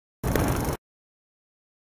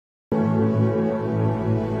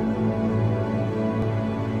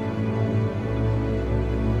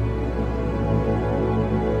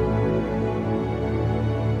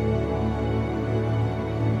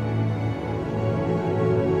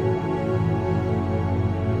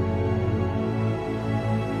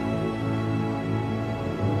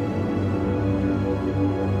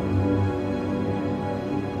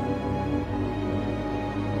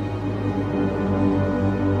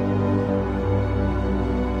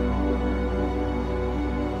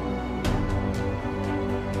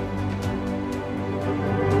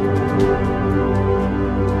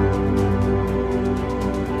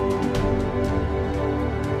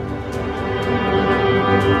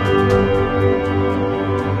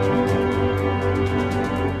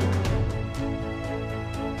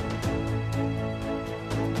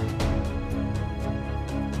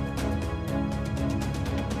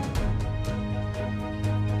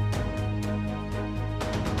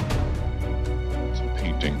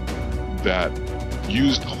That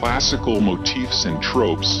used classical motifs and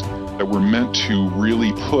tropes that were meant to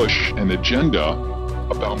really push an agenda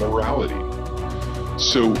about morality.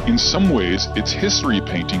 So in some ways, it's history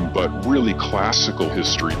painting, but really classical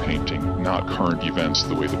history painting, not current events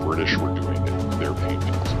the way the British were doing it in their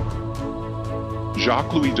paintings.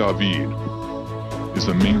 𝗏𝗃𝗼𝙉𝗓 is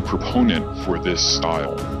the main proponent for this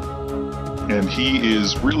style. And he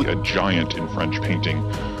is really a giant in French painting,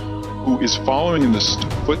 who is following in the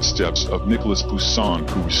footsteps of Nicolas Poussin,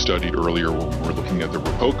 who we studied earlier when we were looking at the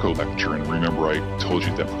Rococo lecture. And remember, I told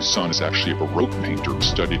you that Poussin is actually a Baroque painter who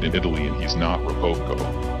studied in Italy, and he's not Rococo.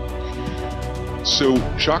 So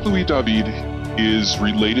𝗏𝗃𝗼𝙉𝗓 is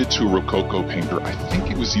related to a Rococo painter. I think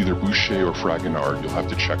it was either Boucher or Fragonard. You'll have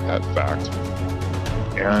to check that fact.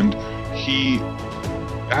 And he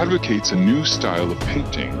advocates a new style of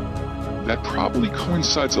painting that probably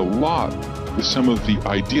coincides a lot with some of the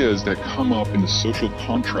ideas that come up in The Social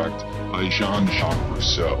Contract by Jean-Jacques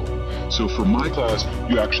Rousseau. So for my class,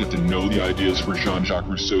 you actually have to know the ideas for Jean-Jacques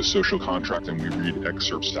Rousseau's Social Contract, and we read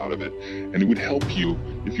excerpts out of it. And it would help you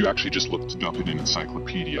if you actually just looked it up in an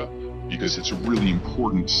encyclopedia, because it's a really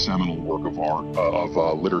important seminal work of art,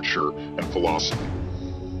 literature and philosophy.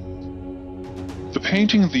 The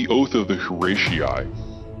painting The Oath of the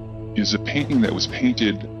Horatii is a painting that was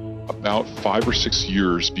painted about 5 or 6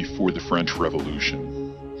 years before the French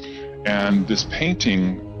Revolution. And this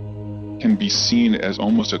painting can be seen as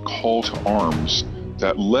almost a call to arms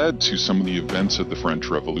that led to some of the events of the French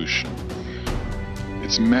Revolution.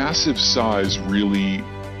 Its massive size really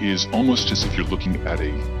is almost as if you're looking at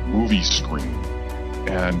a movie screen,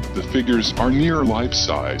 and the figures are near life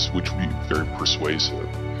size, which would be very persuasive.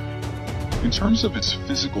 In terms of its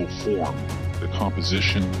physical form, the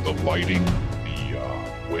composition, the lighting,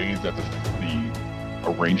 way that the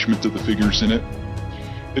arrangement of the figures in it,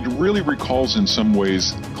 it really recalls in some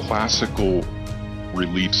ways classical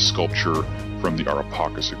relief sculpture from the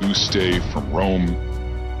𝗏𝗏𝘏𝗃𝗃 Augustae from Rome,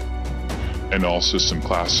 and also some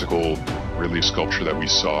classical relief sculpture that we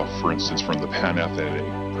saw, for instance, from the Pan-Athenic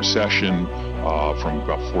procession from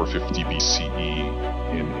about 450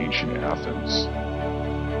 BCE in ancient Athens.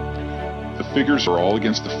 The figures are all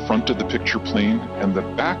against the front of the picture plane, and the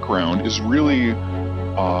background is really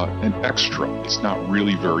an extra. It's not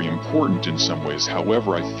really very important in some ways.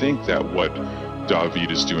 However, I think that what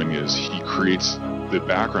David is doing is he creates the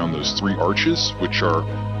background, those three arches, which are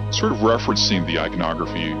sort of referencing the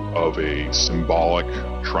iconography of a symbolic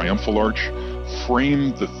triumphal arch,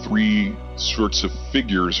 frame the three sorts of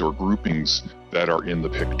figures or groupings that are in the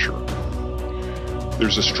picture.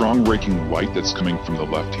 There's a strong raking light that's coming from the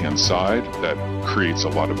left-hand side that creates a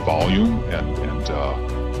lot of volume and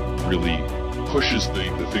really pushes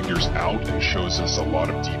the figures out and shows us a lot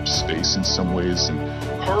of deep space in some ways, and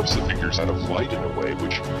carves the figures out of light in a way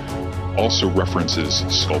which also references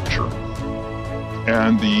sculpture.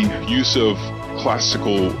 And the use of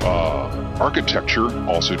classical architecture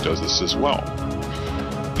also does this as well.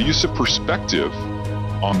 The use of perspective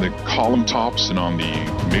on the column tops and on the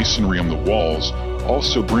masonry on the walls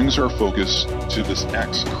also brings our focus to this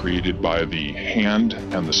X created by the hand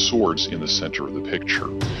and the swords in the center of the picture.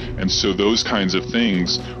 And so those kinds of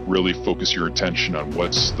things really focus your attention on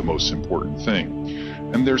what's the most important thing.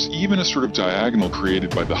 And there's even a sort of diagonal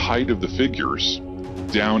created by the height of the figures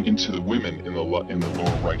down into the women in the lower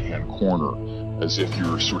right-hand corner, as if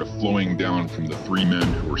you're sort of flowing down from the three men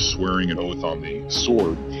who are swearing an oath on the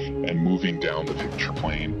sword and moving down the picture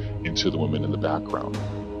plane into the women in the background.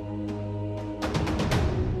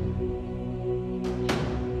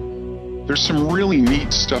 There's some really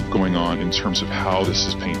neat stuff going on in terms of how this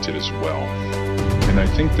is painted as well. And I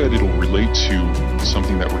think that it'll relate to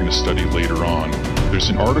something that we're going to study later on. There's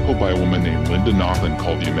an article by a woman named Linda Nochlin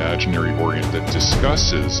called The Imaginary Orient that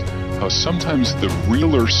discusses how sometimes the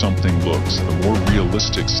realer something looks, the more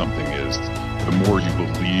realistic something is, the more you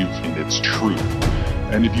believe in its truth.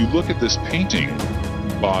 And if you look at this painting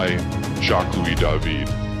by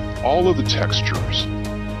𝗏𝗃𝗼𝙉𝗓, all of the textures,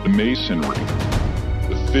 the masonry,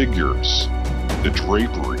 the figures, the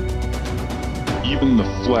drapery, even the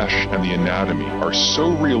flesh and the anatomy are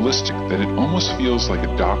so realistic that it almost feels like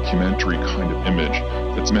a documentary kind of image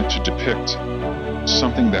that's meant to depict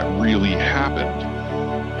something that really happened.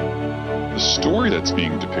 The story that's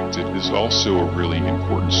being depicted is also a really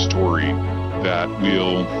important story that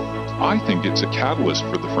will, I think it's a catalyst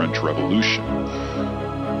for the French Revolution.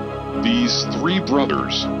 these three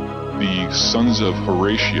brothers, the sons of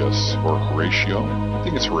Horatius, or Horatio, I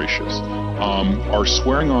think it's Horatius, are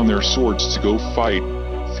swearing on their swords to go fight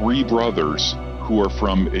three brothers who are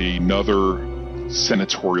from another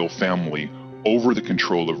senatorial family over the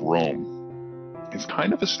control of Rome. It's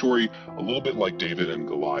kind of a story a little bit like David and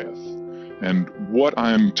Goliath. And what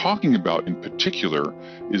I'm talking about in particular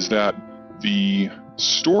is that the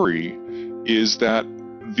story is that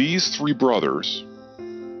these three brothers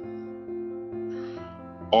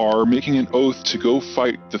are making an oath to go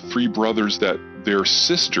fight the three brothers that their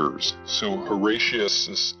sisters, so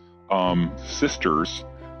Horatius' sisters,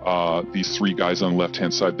 these three guys on the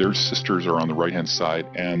left-hand side, their sisters are on the right-hand side,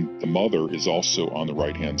 and the mother is also on the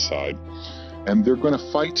right-hand side. And they're going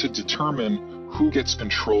to fight to determine who gets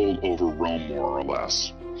control over Rome, more or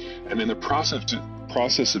less. And in the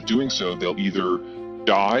process of doing so, they'll either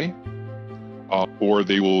die or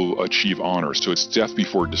they will achieve honor. So it's death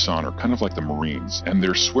before dishonor, kind of like the Marines. And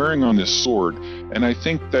they're swearing on this sword, and I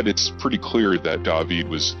think that it's pretty clear that David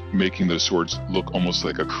was making those swords look almost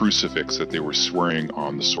like a crucifix, that they were swearing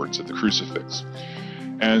on the swords of the crucifix.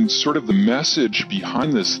 And sort of the message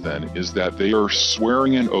behind this then is that they are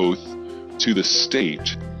swearing an oath to the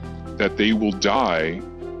state that they will die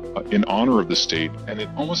in honor of the state, and it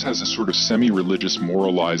almost has a sort of semi-religious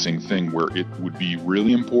moralizing thing where it would be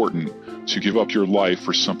really important to give up your life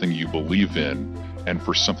for something you believe in and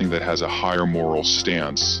for something that has a higher moral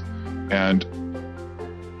stance. And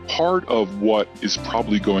part of what is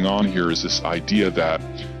probably going on here is this idea that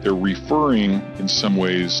they're referring in some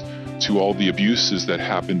ways to all the abuses that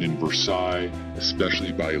happened in Versailles,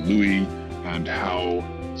 especially by Louis, and how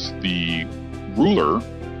the ruler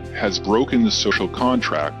has broken the social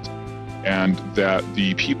contract, and that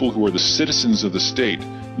the people who are the citizens of the state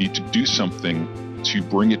need to do something to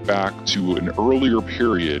bring it back to an earlier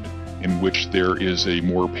period in which there is a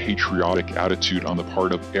more patriotic attitude on the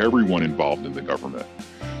part of everyone involved in the government.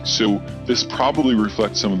 So this probably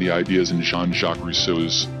reflects some of the ideas in Jean-Jacques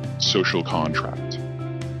Rousseau's social contract.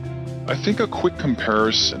 I think a quick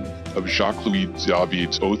comparison of Jacques-Louis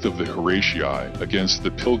David's Oath of the Horatii against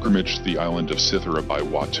the Pilgrimage to the Island of Cythera by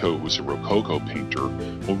Watteau, who was a Rococo painter,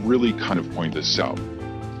 will really kind of point this out.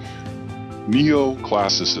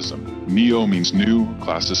 Neoclassicism. Neo means new,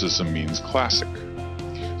 classicism means classic.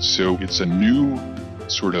 So it's a new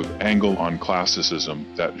sort of angle on classicism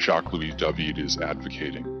that Jacques-Louis David is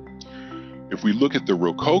advocating. If we look at the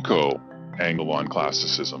Rococo angle on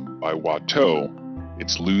classicism by Watteau,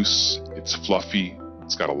 it's loose, it's fluffy,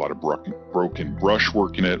 it's got a lot of broken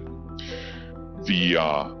brushwork in it. The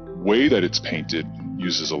way that it's painted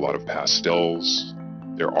uses a lot of pastels.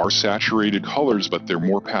 There are saturated colors, but they're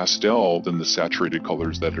more pastel than the saturated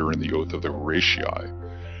colors that are in the Oath of the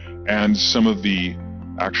Horatii. And some of the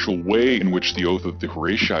actual way in which the Oath of the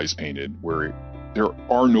Horatii is painted, where there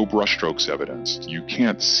are no brushstrokes evidenced. You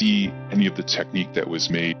can't see any of the technique that was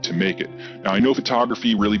made to make it. Now, I know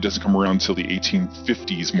photography really doesn't come around until the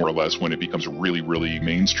 1850s, more or less, when it becomes really, really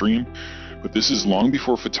mainstream. But this is long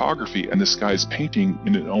before photography, and this guy's painting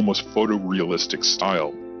in an almost photorealistic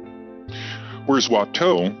style. Whereas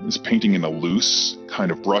Watteau is painting in a loose,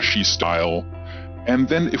 kind of brushy style. And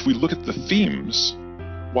then if we look at the themes,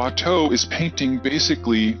 Watteau is painting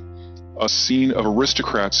basically a scene of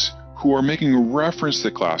aristocrats who are making a reference to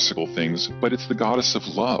classical things, but it's the goddess of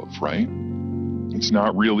love, right? It's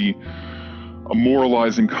not really a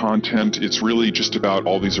moralizing content. It's really just about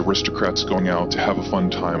all these aristocrats going out to have a fun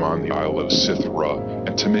time on the Isle of Cythera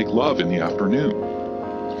and to make love in the afternoon.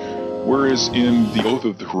 Whereas in the Oath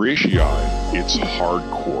of the Horatii, it's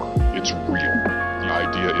hardcore, it's real. The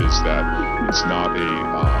idea is that it's not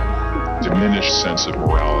a diminished sense of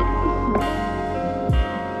morality.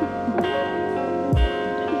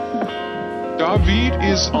 David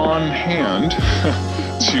is on hand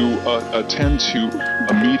to attend to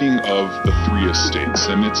a meeting of the three estates,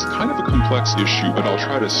 and it's kind of a complex issue, but I'll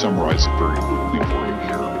try to summarize it very quickly for you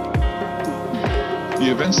here.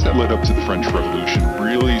 The events that led up to the French Revolution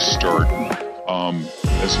really start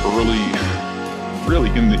as early, really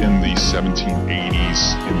in the 1780s,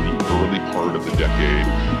 in the early part of the decade,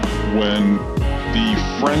 when the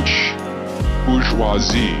French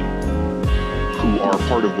bourgeoisie, who are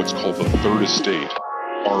part of what's called the Third Estate,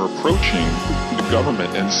 are approaching the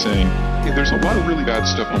government and saying, hey, there's a lot of really bad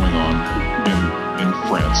stuff going on in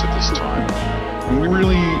France at this time. And we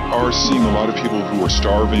really are seeing a lot of people who are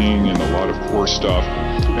starving and a lot of poor stuff,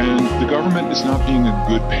 and the government is not being a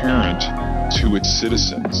good parent to its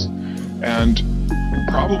citizens. And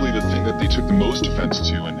probably the thing that they took the most offense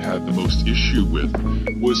to and had the most issue with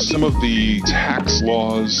was some of the tax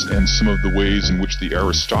laws and some of the ways in which the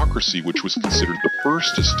aristocracy, which was considered the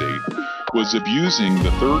first estate, was abusing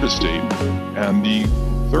the third estate. And the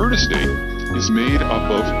third estate is made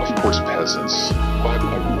up of course, peasants, but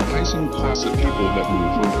a rising class of people that we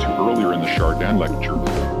referred to earlier in the 𝗙𝗃𝗕𝗕𝗢𝗓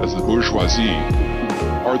lecture as the bourgeoisie,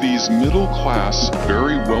 are these middle-class,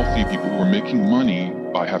 very wealthy people who are making money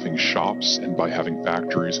by having shops and by having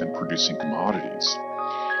factories and producing commodities.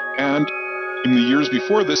 And in the years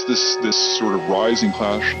before this sort of rising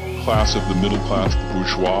class of the middle class, the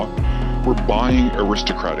bourgeois, were buying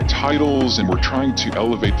aristocratic titles and were trying to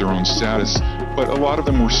elevate their own status, but a lot of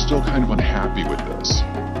them were still kind of unhappy with this.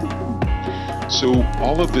 So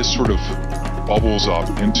all of this sort of bubbles up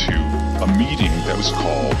into a meeting that was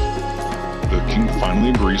called, the king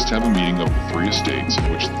finally agrees to have a meeting of the three estates,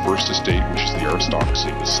 in which the first estate, which is the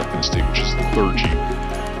aristocracy, the second estate, which is the clergy,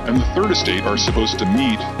 and the third estate are supposed to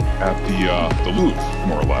meet at the Louvre,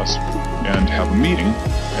 more or less, and have a meeting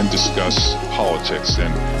and discuss politics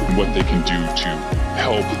and what they can do to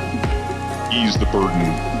help ease the burden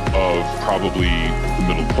of probably the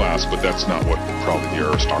middle class, but that's not what probably the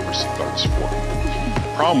aristocracy thought it was for.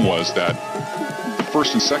 The problem was that the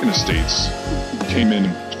first and second estates came in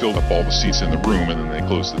and filled up all the seats in the room, and then they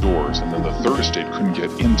closed the doors, and then the third estate couldn't get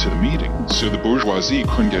into the meeting. So the bourgeoisie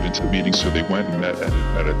couldn't get into the meeting, so they went and met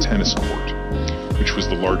at a tennis court, which was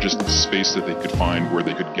the largest space that they could find where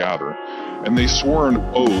they could gather. And they swore an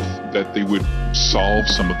oath that they would solve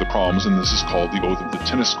some of the problems, and this is called the Oath of the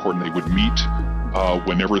Tennis Court, and they would meet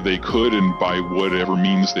whenever they could and by whatever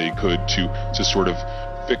means they could to sort of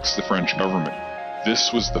fix the French government.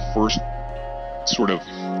 This was the first sort of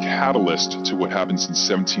catalyst to what happens in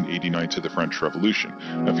 1789 to the French Revolution.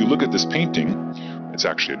 Now, if you look at this painting, it's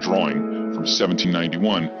actually a drawing from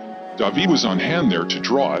 1791. David was on hand there to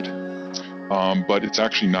draw it, but it's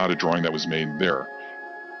actually not a drawing that was made there.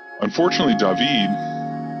 Unfortunately, David,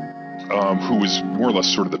 who was more or less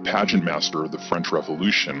sort of the pageant master of the French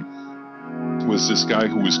Revolution, was this guy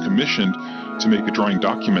who was commissioned to make a drawing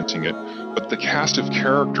documenting it, but the cast of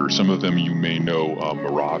characters, some of them you may know,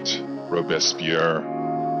 Marat, Robespierre,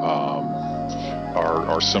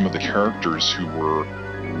 are some of the characters who were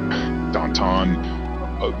Danton,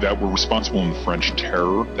 that were responsible in the French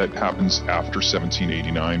Terror that happens after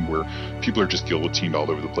 1789, where people are just guillotined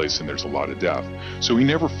all over the place and there's a lot of death. So he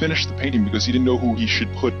never finished the painting because he didn't know who he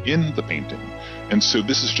should put in the painting. And so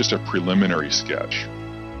this is just a preliminary sketch.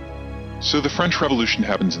 So the French Revolution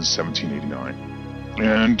happens in 1789,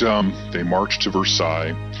 and they march to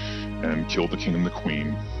Versailles and kill the king and the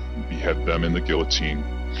queen, behead them in the guillotine.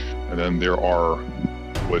 And then there are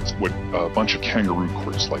what a bunch of kangaroo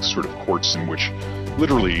courts, like sort of courts in which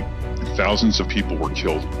literally thousands of people were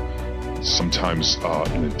killed, sometimes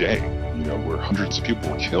in a day, where hundreds of people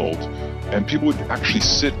were killed. And people would actually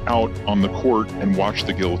sit out on the court and watch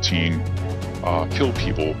the guillotine kill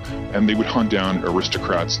people, and they would hunt down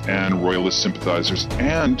aristocrats and royalist sympathizers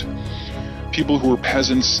and people who were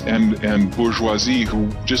peasants and bourgeoisie who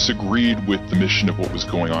disagreed with the mission of what was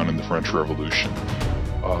going on in the French Revolution.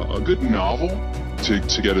 A good novel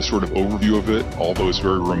to get a sort of overview of it, although it's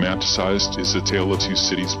very romanticized, is A Tale of Two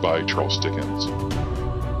Cities by Charles Dickens.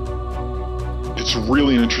 It's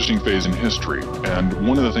really an interesting phase in history, and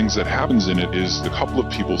one of the things that happens in it is a couple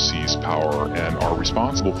of people seize power and are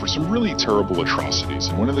responsible for some really terrible atrocities.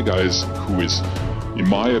 And one of the guys who is, in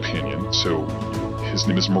my opinion, so his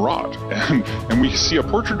name is Marat, and we see a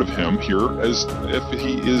portrait of him here as if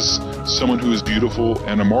he is someone who is beautiful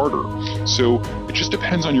and a martyr. So it just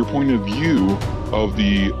depends on your point of view of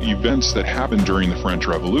the events that happened during the French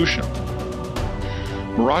Revolution.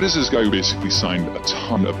 Marat is this guy who basically signed a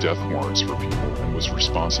ton of death warrants for people and was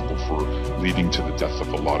responsible for leading to the death of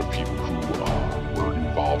a lot of people who were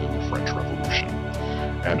involved in the French Revolution,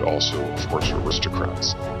 and also, of course,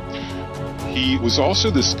 aristocrats. He was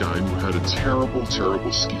also this guy who had a terrible,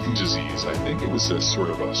 terrible skin disease. I think it was a sort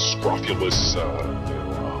of a scrofulous,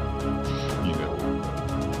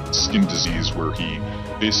 skin disease where he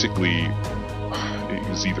basically, it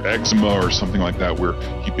was either eczema or something like that, where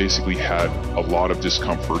he basically had a lot of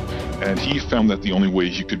discomfort, and he found that the only way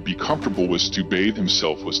he could be comfortable was to bathe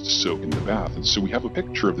himself, was to soak in the bath. And so we have a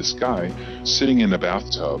picture of this guy sitting in a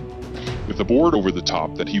bathtub with a board over the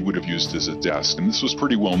top that he would have used as a desk. And this was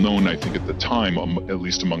pretty well known, I think, at the time, at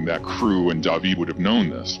least among that crew, and David would have known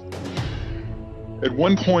this. At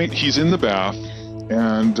one point, he's in the bath,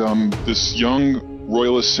 and this young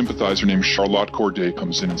royalist sympathizer named Charlotte Corday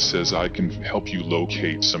comes in and says, "I can help you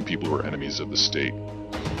locate some people who are enemies of the state."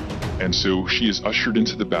 And so she is ushered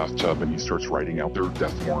into the bathtub, and he starts writing out their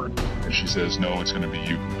death warrant. And she says, "No, it's going to be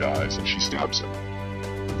you who dies," and she stabs him.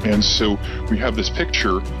 And so we have this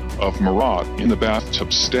picture of Marat in the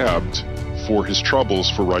bathtub, stabbed for his troubles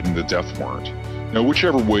for writing the death warrant. Now,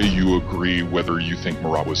 whichever way you agree, whether you think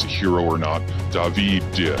Marat was a hero or not, David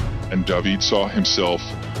did. And David saw himself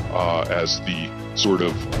as the sort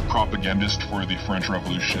of propagandist for the French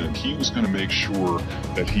Revolution, and he was going to make sure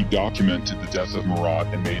that he documented the death of Marat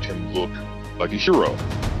and made him look like a hero.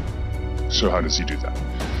 So how does he do that?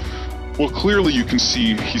 Well, clearly you can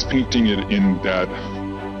see he's painting it in that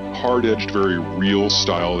hard-edged, very real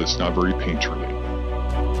style that's not very painterly.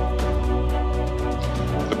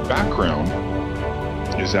 The background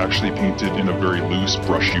is actually painted in a very loose,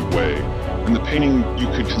 brushy way, and the painting, you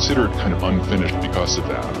could consider it kind of unfinished because of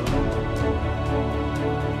that.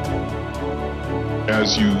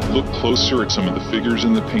 As you look closer at some of the figures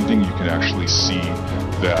in the painting, you can actually see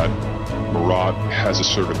that Marat has a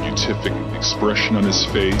sort of beatific expression on his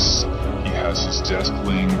face. He has his desk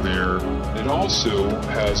laying there. It also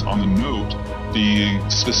has on the note the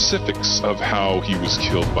specifics of how he was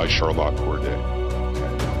killed by 𝗙𝗏𝗃𝗃𝗃𝗃𝗃.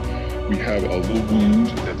 We have a little wound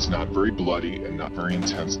that's not very bloody and not very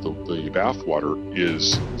intense. The bathwater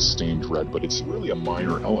is stained red, but it's really a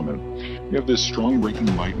minor element. We have this strong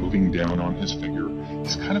raking light moving down on his figure.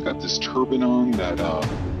 He's kind of got this turban on that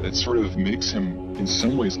sort of makes him in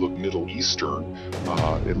some ways look Middle Eastern,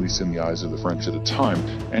 at least in the eyes of the French at the time.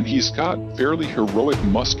 And he's got fairly heroic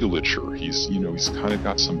musculature. He's kind of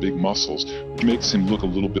got some big muscles, which makes him look a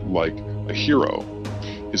little bit like a hero.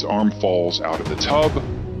 His arm falls out of the tub,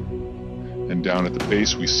 and down at the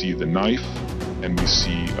base we see the knife, and we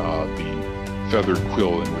see the feathered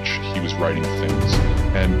quill in which he was writing things.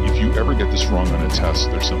 And if you ever get this wrong on a test,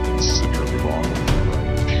 there's something severely wrong with your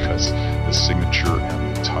writing, because the signature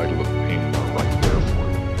and the title of the painting are right there for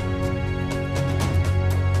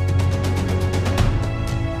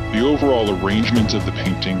you. The overall arrangement of the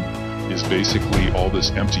painting is basically all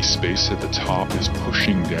this empty space at the top is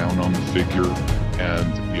pushing down on the figure,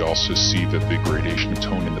 and we also see that the gradation of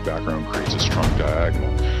tone in the background creates a strong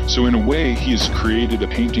diagonal. So in a way, he has created a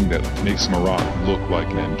painting that makes Marat look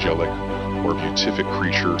like an angelic or beatific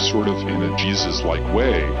creature, sort of in a Jesus-like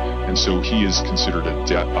way, and so he is considered a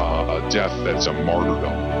death that's a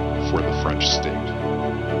martyrdom for the French state.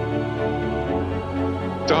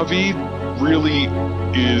 David really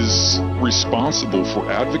is responsible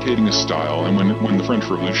for advocating a style, and when the French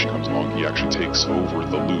Revolution comes along, he actually takes over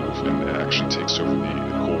the Louvre and actually takes over the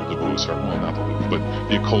𝗙𝗏𝗼𝗏𝗖𝗍, well, not the Louvre, but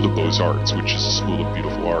the 𝗙𝗏𝗼𝗏𝗍, which is a school of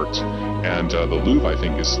beautiful arts. And the Louvre, I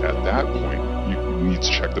think, is at that point, you need to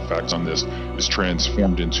check the facts on this, is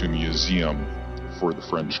transformed into a museum for the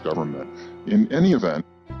French government. In any event,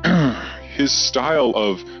 his style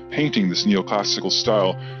of painting, this neoclassical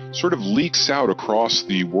style, sort of leaks out across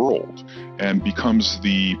the world and becomes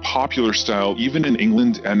the popular style even in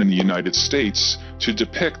England and in the United States to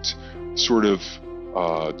depict sort of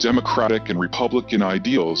democratic and republican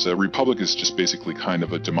ideals. A republic is just basically kind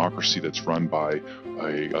of a democracy that's run by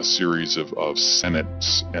a series of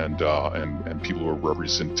senates and people who are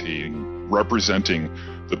representing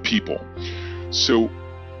the people. So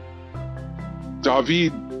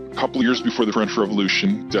David, a couple of years before the French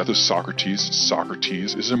Revolution, death of Socrates.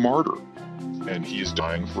 Socrates is a martyr, and he is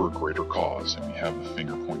dying for a greater cause. And we have the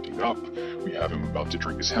finger pointing up. We have him about to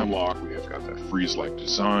drink his hemlock. We have got that frieze-like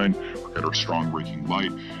design. We've got our strong raking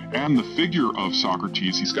light. And the figure of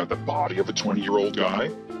Socrates, he's got the body of a 20-year-old guy,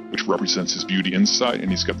 which represents his beauty inside, and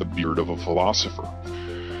he's got the beard of a philosopher.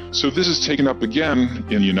 So this is taken up again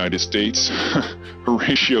in the United States.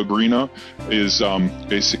 Horatio Greenah is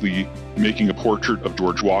basically making a portrait of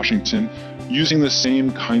George Washington using the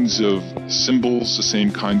same kinds of symbols, the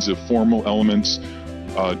same kinds of formal elements.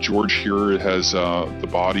 George here has the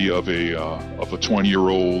body of a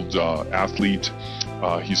 20-year-old athlete.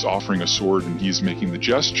 He's offering a sword, and he's making the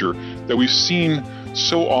gesture that we've seen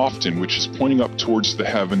so often, which is pointing up towards the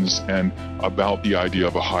heavens and about the idea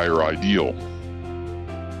of a higher ideal.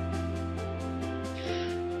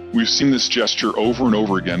 We've seen this gesture over and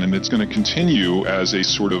over again, and it's going to continue as a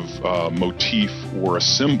sort of motif or a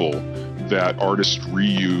symbol that artists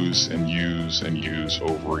reuse and use and use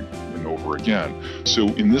over and over again. So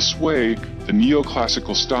in this way, the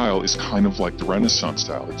neoclassical style is kind of like the Renaissance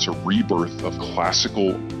style. It's a rebirth of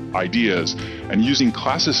classical ideas and using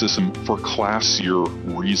classicism for classier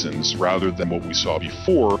reasons rather than what we saw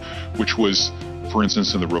before, which was, for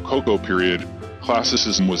instance, in the Rococo period,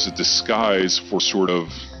 classicism was a disguise for sort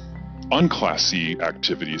of unclassy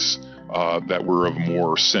activities that were of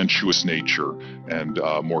more sensuous nature and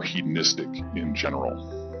more hedonistic in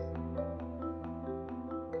general.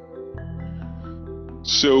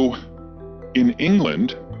 So in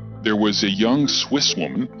England, there was a young Swiss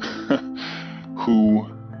woman who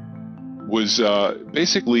was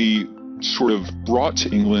basically sort of brought to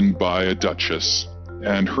England by a duchess,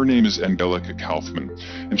 and her name is Angelica Kauffmann.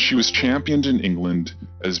 And she was championed in England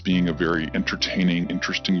as being a very entertaining,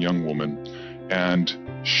 interesting young woman. And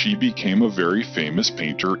she became a very famous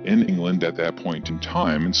painter in England at that point in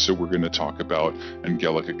time. And so we're going to talk about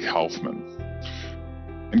Angelica Kauffmann.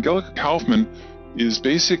 Angelica Kauffmann is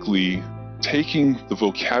basically taking the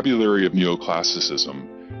vocabulary of neoclassicism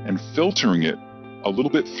and filtering it a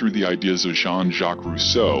little bit through the ideas of Jean-Jacques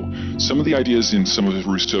Rousseau. Some of the ideas in some of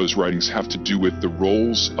Rousseau's writings have to do with the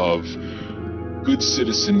roles of good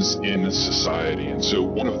citizens in a society. And so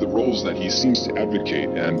one of the roles that he seems to advocate,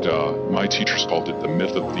 and my teachers called it the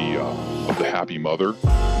myth of the happy mother.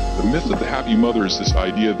 The myth of the happy mother is this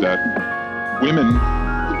idea that women,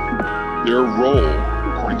 their role,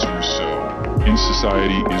 according to Rousseau, in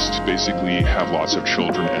society is to basically have lots of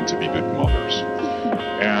children and to be good mothers.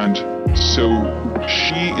 And so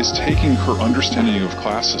she is taking her understanding of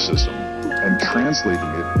classicism and translating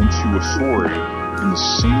it into a story in the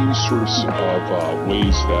same sort of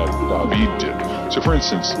ways that David did. So for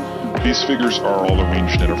instance, these figures are all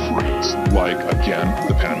arranged in a frieze, like, again,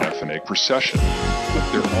 the Panathenaic procession.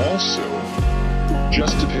 But they're also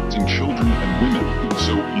just depicting children and women.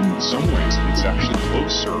 So in some ways, it's actually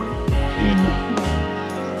closer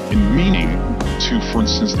in meaning to, for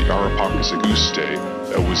instance, the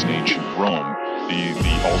𝗙𝗏𝗼𝗏𝗏𝗏 that was in ancient Rome, the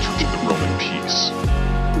altar to the Roman peace.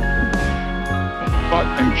 But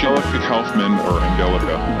Angelica Kauffmann, or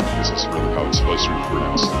Angelica, this is really how it's supposed to be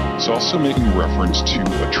pronounced, is also making reference to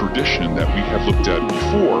a tradition that we have looked at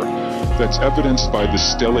before that's evidenced by the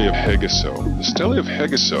Stele of 𝗏𝗏𝗏𝗏. The Stele of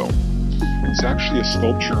𝗏𝗏𝗏𝗏 is actually a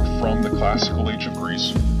sculpture from the classical age of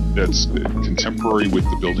Greece that's contemporary with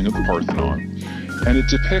the building of the Parthenon. And it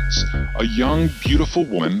depicts a young, beautiful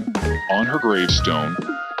woman on her gravestone,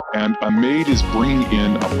 and a maid is bringing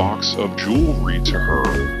in a box of jewelry to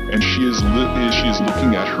her, and she is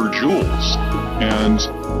looking at her jewels. And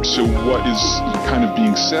so what is kind of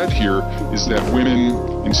being said here is that women,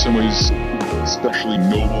 in some ways, especially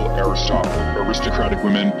noble aristocratic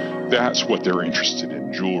women, that's what they're interested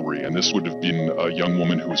in, jewelry. And this would have been a young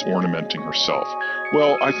woman who was ornamenting herself.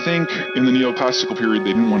 Well, I think in the neoclassical period,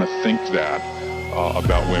 they didn't want to think that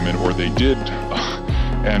about women, or they did,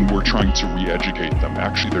 and were trying to re-educate them.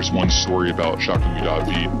 Actually, there's one story about 𝗏𝗏𝗼𝗏𝗏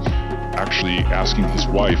David actually asking his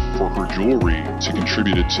wife for her jewelry to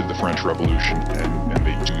contribute it to the French Revolution, and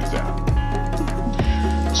they do that.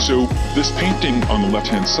 So this painting on the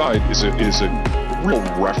left-hand side is a real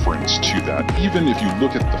reference to that. Even if you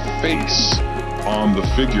look at the face on the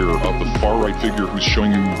figure of the far-right figure who's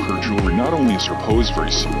showing you her jewelry, not only is her pose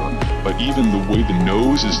very similar, but even the way the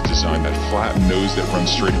nose is designed, that flattened nose that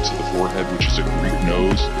runs straight into the forehead, which is a Greek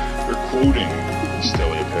nose, they're quoting the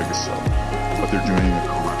Stele of 𝗏𝗏𝗏𝗏𝗏, but they're doing a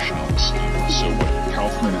correction on the stele. So what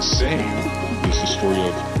Kauffmann is saying is the story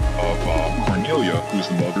of Cornelia, who's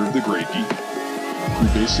the mother of the great geek, who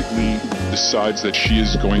basically decides that she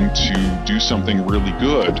is going to do something really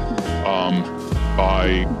good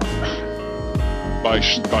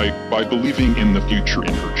by believing in the future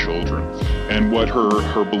in her children. And what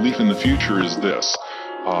her belief in the future is this.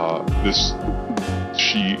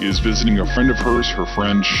 She is visiting a friend of hers. Her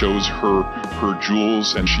friend shows her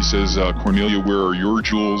jewels, and she says, Cornelia, where are your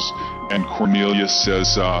jewels? And Cornelia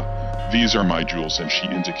says, these are my jewels, and she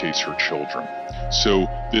indicates her children. So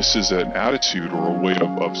this is an attitude or a way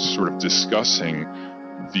of sort of discussing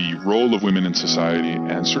the role of women in society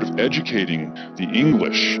and sort of educating the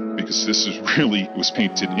English, because this is really was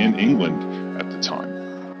painted in England at the time.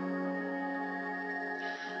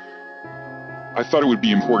 I thought it would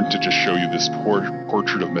be important to just show you this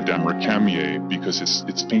portrait of Madame Récamier, because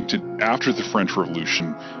it's painted after the French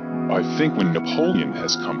Revolution, I think when Napoleon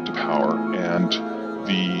has come to power, and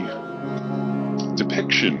the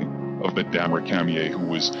depiction of Madame Récamier, who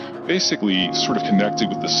was basically sort of connected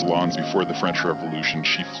with the salons before the French Revolution.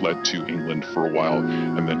 She fled to England for a while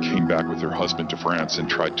and then came back with her husband to France and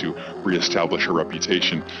tried to reestablish her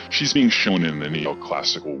reputation. She's being shown in the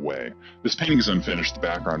neoclassical way. This painting is unfinished, the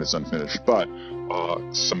background is unfinished, but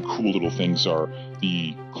some cool little things are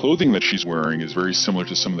the clothing that she's wearing is very similar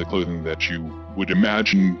to some of the clothing that you would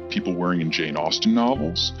imagine people wearing in Jane Austen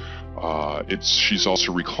novels. She's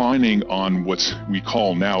also reclining on what we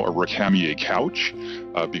call now a Récamier couch,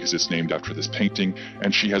 because it's named after this painting,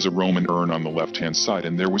 and she has a Roman urn on the left-hand side.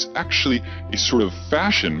 And there was actually a sort of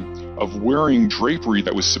fashion of wearing drapery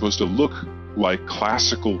that was supposed to look like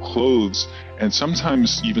classical clothes, and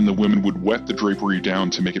sometimes even the women would wet the drapery down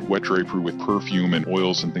to make it wet drapery with perfume and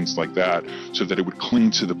oils and things like that, so that it would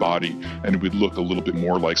cling to the body and it would look a little bit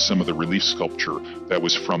more like some of the relief sculpture that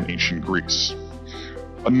was from ancient Greece.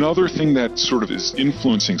 Another thing that sort of is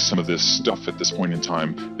influencing some of this stuff at this point in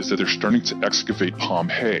time is that they're starting to excavate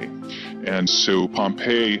Pompeii. And so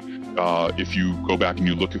Pompeii, if you go back and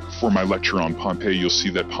you look for my lecture on Pompeii, you'll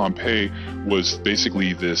see that Pompeii was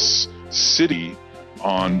basically this city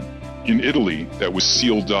in Italy that was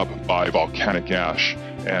sealed up by volcanic ash,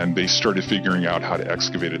 and they started figuring out how to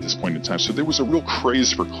excavate at this point in time. So there was a real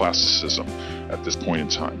craze for classicism at this point in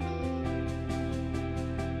time.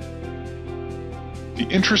 The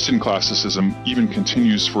interest in classicism even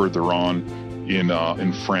continues further on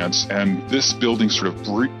in France, and this building sort of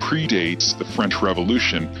predates the French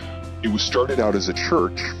Revolution. It was started out as a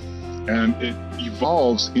church, and it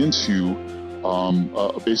evolves into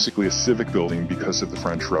basically a civic building because of the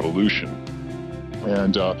French Revolution.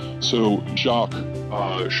 And so Jacques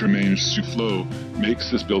Germain Soufflot makes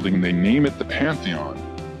this building, and they name it the Pantheon.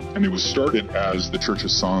 And it was started as the Church of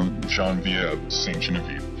Saint Geneviève.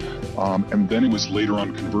 And then it was later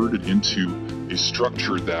on converted into a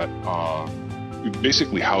structure that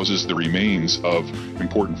basically houses the remains of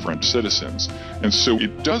important French citizens. And so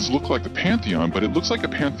it does look like the Pantheon, but it looks like a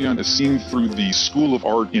Pantheon as seen through the School of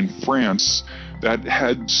Art in France that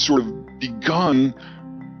had sort of begun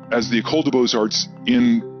as the École des Beaux-Arts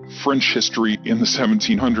in French history in the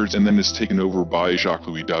 1700s, and then is taken over by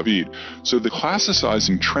Jacques-Louis David. So the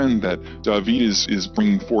classicizing trend that David is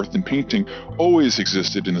bringing forth in painting always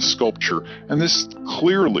existed in the sculpture, and this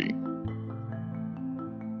clearly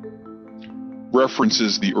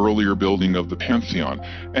references the earlier building of the Pantheon.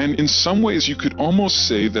 And in some ways, you could almost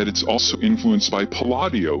say that it's also influenced by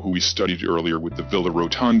Palladio, who we studied earlier with the Villa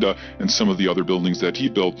Rotonda and some of the other buildings that he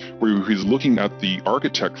built, where he's looking at the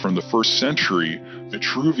architect from the 1st century,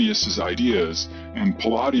 Vitruvius's ideas, and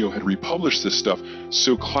Palladio had republished this stuff.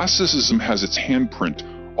 So classicism has its handprint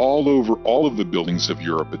all over all of the buildings of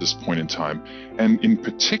Europe at this point in time. And in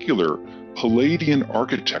particular, Palladian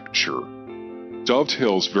architecture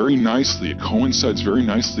dovetails very nicely, it coincides very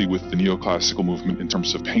nicely with the neoclassical movement in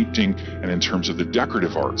terms of painting and in terms of the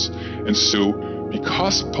decorative arts. And so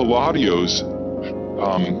because Palladio's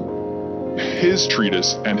his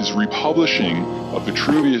treatise and his republishing of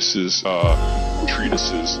Vitruvius's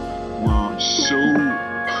treatises were so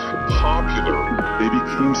popular, they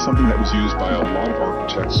became something that was used by a lot of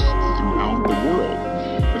architects throughout the world.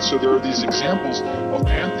 And so there are these examples of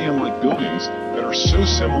Pantheon-like buildings that are so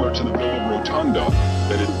similar to the Villa Rotonda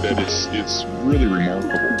that it's really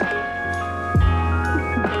remarkable.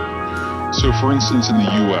 So for instance, in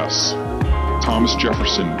the US, Thomas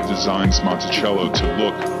Jefferson designs Monticello to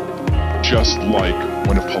look just like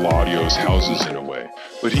one of Palladio's houses in a way.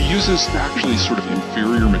 But he uses actually sort of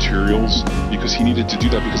inferior materials because he needed to do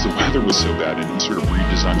that because the weather was so bad, and he sort of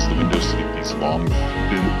redesigns the windows to be these long,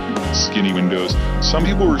 thin, skinny windows. Some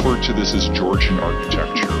people refer to this as Georgian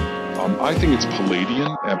architecture. I think it's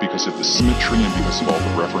Palladian because of the symmetry and because of all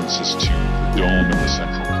the references to the dome and the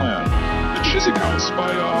central plan. The Chiswick House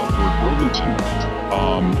by Lord Worthington,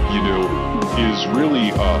 is really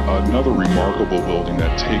another remarkable building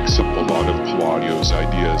that takes up a lot of Palladio's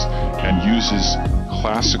ideas and uses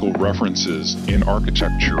classical references in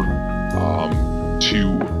architecture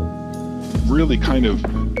to really kind of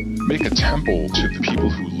make a temple to the people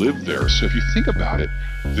who live there. So if you think about it,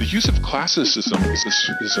 the use of classicism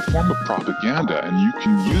is a form of propaganda, and you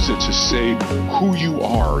can use it to say who you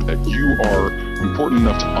are, that you are important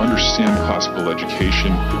enough to understand classical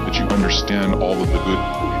education, that you understand all of the good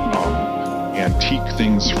antique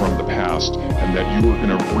things from the past, and that you are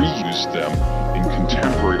going to reuse them in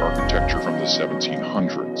contemporary architecture from the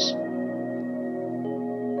 1700s.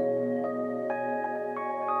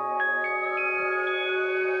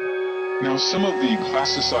 Now, some of the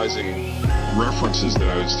classicizing references that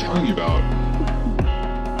I was telling you about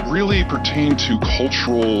really pertain to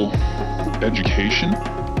cultural education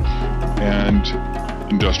and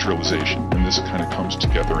industrialization, and this kind of comes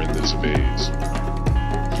together in this phase.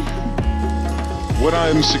 What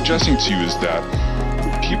I'm suggesting to you is that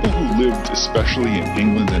people who lived, especially in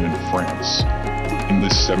England and in France, in the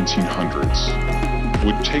 1700s,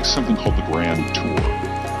 would take something called the Grand Tour,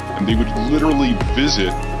 and they would literally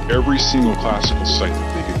visit every single classical site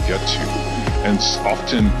that they could get to. And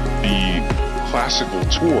often the classical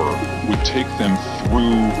tour would take them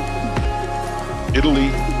through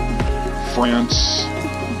Italy, France,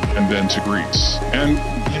 and then to Greece. And,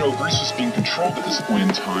 Greece was being controlled at this point in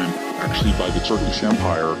time, actually by the Turkish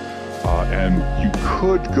Empire, And you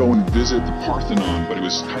could go and visit the Parthenon, but it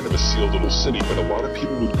was kind of a sealed little city. But a lot of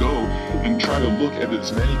people would go and try to look at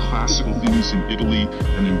as many classical things in Italy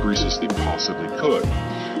and in Greece as they possibly could.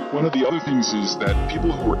 One of the other things is that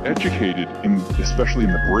people who were educated, especially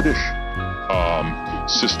in the British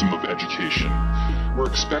system of education, were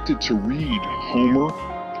expected to read Homer,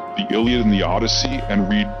 the Iliad and the Odyssey, and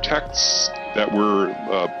read texts that were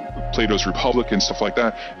Plato's Republic and stuff like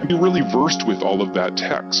that, and be really versed with all of that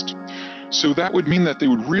text. So that would mean that they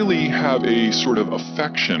would really have a sort of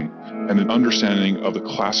affection and an understanding of the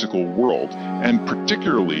classical world, and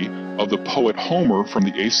particularly of the poet Homer from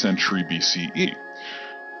the 8th century BCE.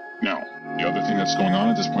 Now, the other thing that's going on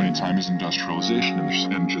at this point in time is industrialization,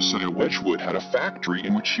 and Josiah Wedgwood had a factory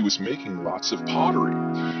in which he was making lots of pottery.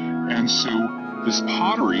 And so this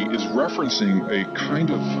pottery is referencing a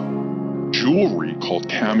kind of jewelry called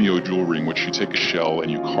cameo jewelry, in which you take a shell and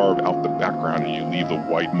you carve out the background and you leave the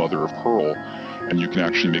white mother of pearl, and you can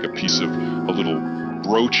actually make a piece of a little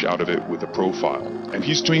brooch out of it with a profile. And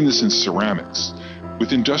he's doing this in ceramics.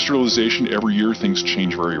 With industrialization, every year things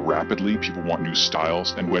change very rapidly. People want new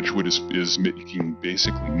styles, and Wedgwood is making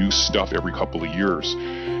basically new stuff every couple of years.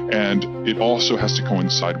 And it also has to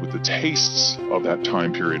coincide with the tastes of that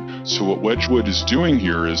time period. So what Wedgwood is doing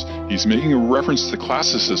here is he's making a reference to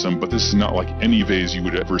classicism, but this is not like any vase you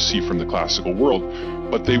would ever see from the classical world.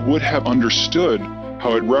 But they would have understood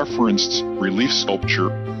how it referenced relief sculpture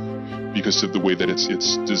because of the way that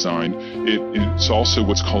it's designed. It's also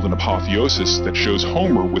what's called an apotheosis that shows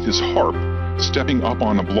Homer with his harp stepping up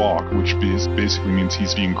on a block, which basically means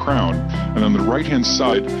he's being crowned. And on the right-hand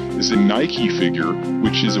side is a Nike figure,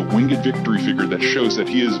 which is a winged victory figure that shows that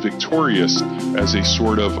he is victorious as a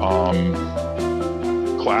sort of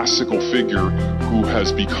classical figure who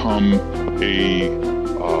has become a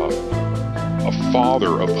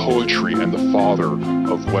father of poetry and the father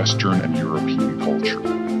of Western and European culture.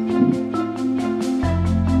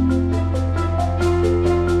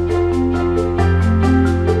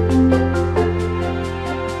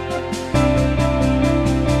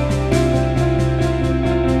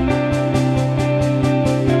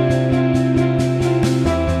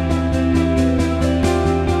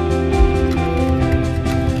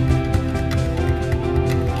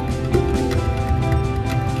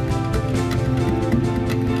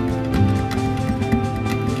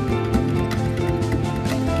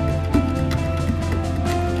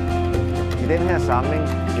 I den her samling,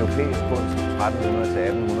 europæisk kunst, 1300 til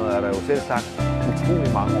 1800, er der jo selv sagt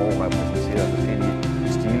utrolig mange år repræsenteret forskellige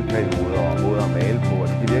stilperioder og måder at male på, og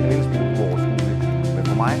det kan virke en lille smule uoverskueligt. Men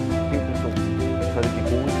for mig, helt personligt, så er det de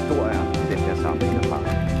gode historier i den her samling, der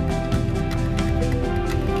fanger.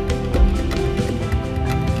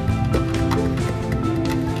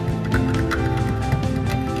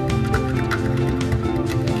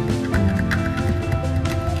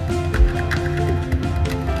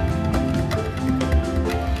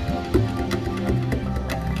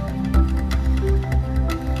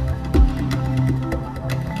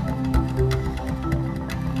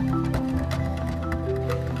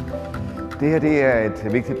 Det her det er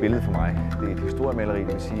et vigtigt billede for mig. Det er et historiemaleri,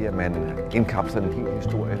 det vil sige, at man indkapsler en hel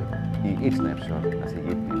historie i et snapshot, altså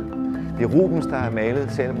i et billede. Det er Rubens, der har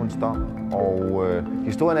malet Salomons dom, og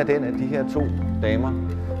historien er den, at de her to damer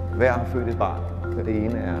hver har født et barn. Det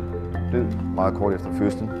ene er død meget kort efter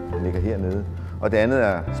fødslen, den ligger hernede, og det andet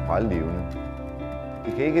er sprællevende.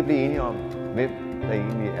 De kan ikke blive enige om, hvem der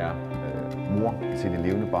egentlig er mor til det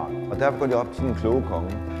levende barn, og derfor går de op til den kloge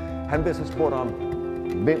konge. Han bliver så spurgt om,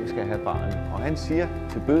 hvem skal have barnet? Og han siger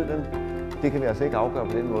til bødlen, det kan vi altså ikke afgøre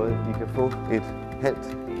på den måde. Vi kan få et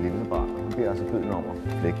halvt levende barn. Han beder altså bødlen om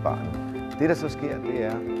at flække barnet. Det der så sker, det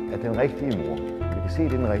er, at den rigtige mor, vi kan se,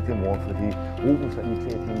 det er den rigtige mor, fordi Rubens har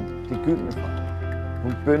iklædt hende det gyldne fra.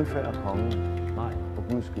 Hun bønfalder kongen, nej,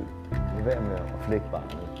 for Guds skyld, lad være med at flække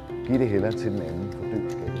barnet. Giv det hellere til den anden, for død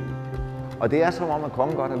skal det. Og det er som om, at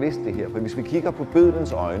kongen godt har vidst det her, for hvis vi kigger på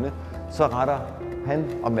bødlens øjne, så retter han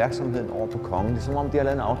opmærksomheden over på kongen. Det er som om, de har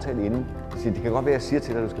lavet en aftale inden. De siger, det kan godt være, at jeg siger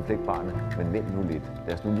til dig, at du skal flække barnet, men vent nu lidt.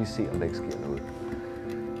 Lad os nu lige se, om der ikke sker noget.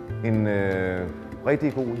 En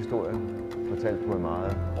rigtig god historie, fortalt på en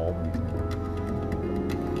meget overbevisende måde.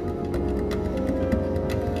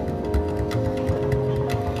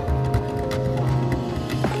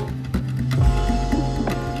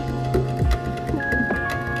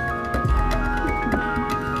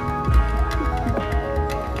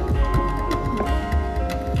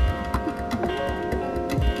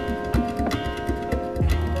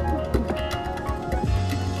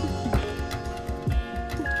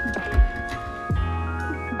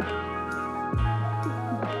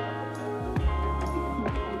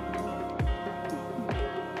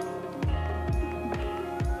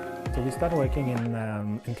 we started working in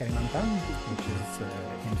Kalimantan, which is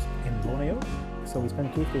in Borneo. So we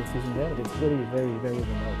spent 2 field seasons there, but it's very, very, very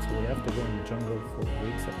remote. So we have to go in the jungle for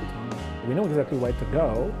weeks at a time. We know exactly where to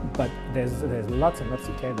go, but there's lots and lots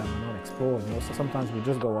of caves that are not explored. You know, so sometimes we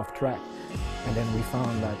just go off track, and then we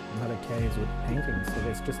found that another caves with paintings. So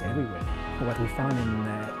it's just everywhere. What we found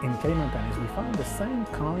in Kalimantan is we found the same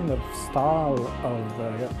kind of style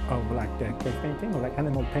of like cave painting or like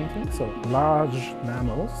animal painting. So large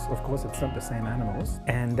mammals, of course it's not the same animals,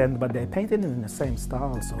 and then but they're painted in the same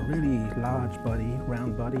style. So really large body,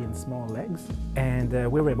 round body, and small legs. And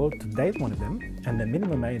we were able to date one of them, and the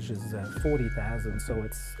minimum age is 40,000. So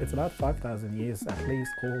it's about 5,000 years at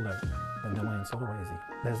least older than the one in 𝗏𝗏𝗼𝙉𝗍.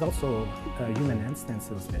 There's also human hand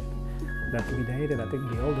stencils there that we dated. I think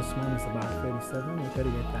the oldest one is about 37 or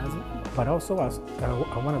 38,000. But also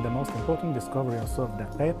one of the most important discoveries of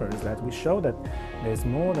that paper is that we show that there's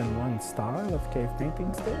more than one style of cave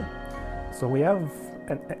paintings there. So we have,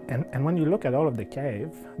 and when you look at all of the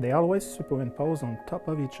cave, they always superimpose on top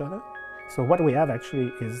of each other. So what we have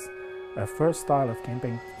actually is a first style of cave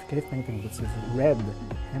painting, which is red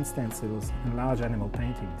hand stencils and large animal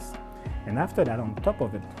paintings. And after that, on top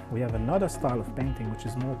of it, we have another style of painting which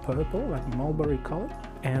is more purple, like mulberry color.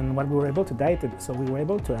 And what we were able to date it, so we were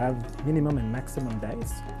able to have minimum and maximum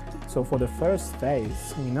dates. So for the first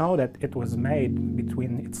phase, we know that it was made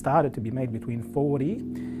it started to be made between 40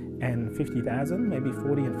 and 50,000, maybe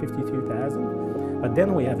 40 and 52,000. But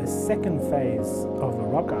then we have a second phase of a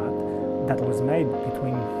rock art that was made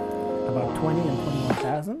between about 20 and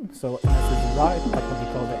 21,000. So this is right at what we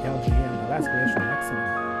call the 𝗙𝗔𝗼𝗍𝗔𝗔, the last glacial maximum.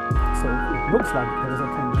 So it looks like there was a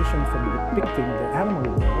transition from depicting the animal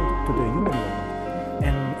world to the human world.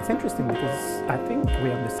 And it's interesting because I think we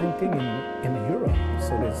have the same thing in Europe.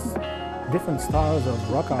 So there's different styles of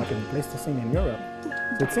rock art and Pleistocene in Europe.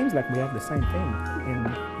 So it seems like we have the same thing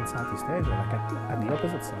in Southeast Asia, like at the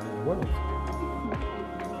opposite side of the world.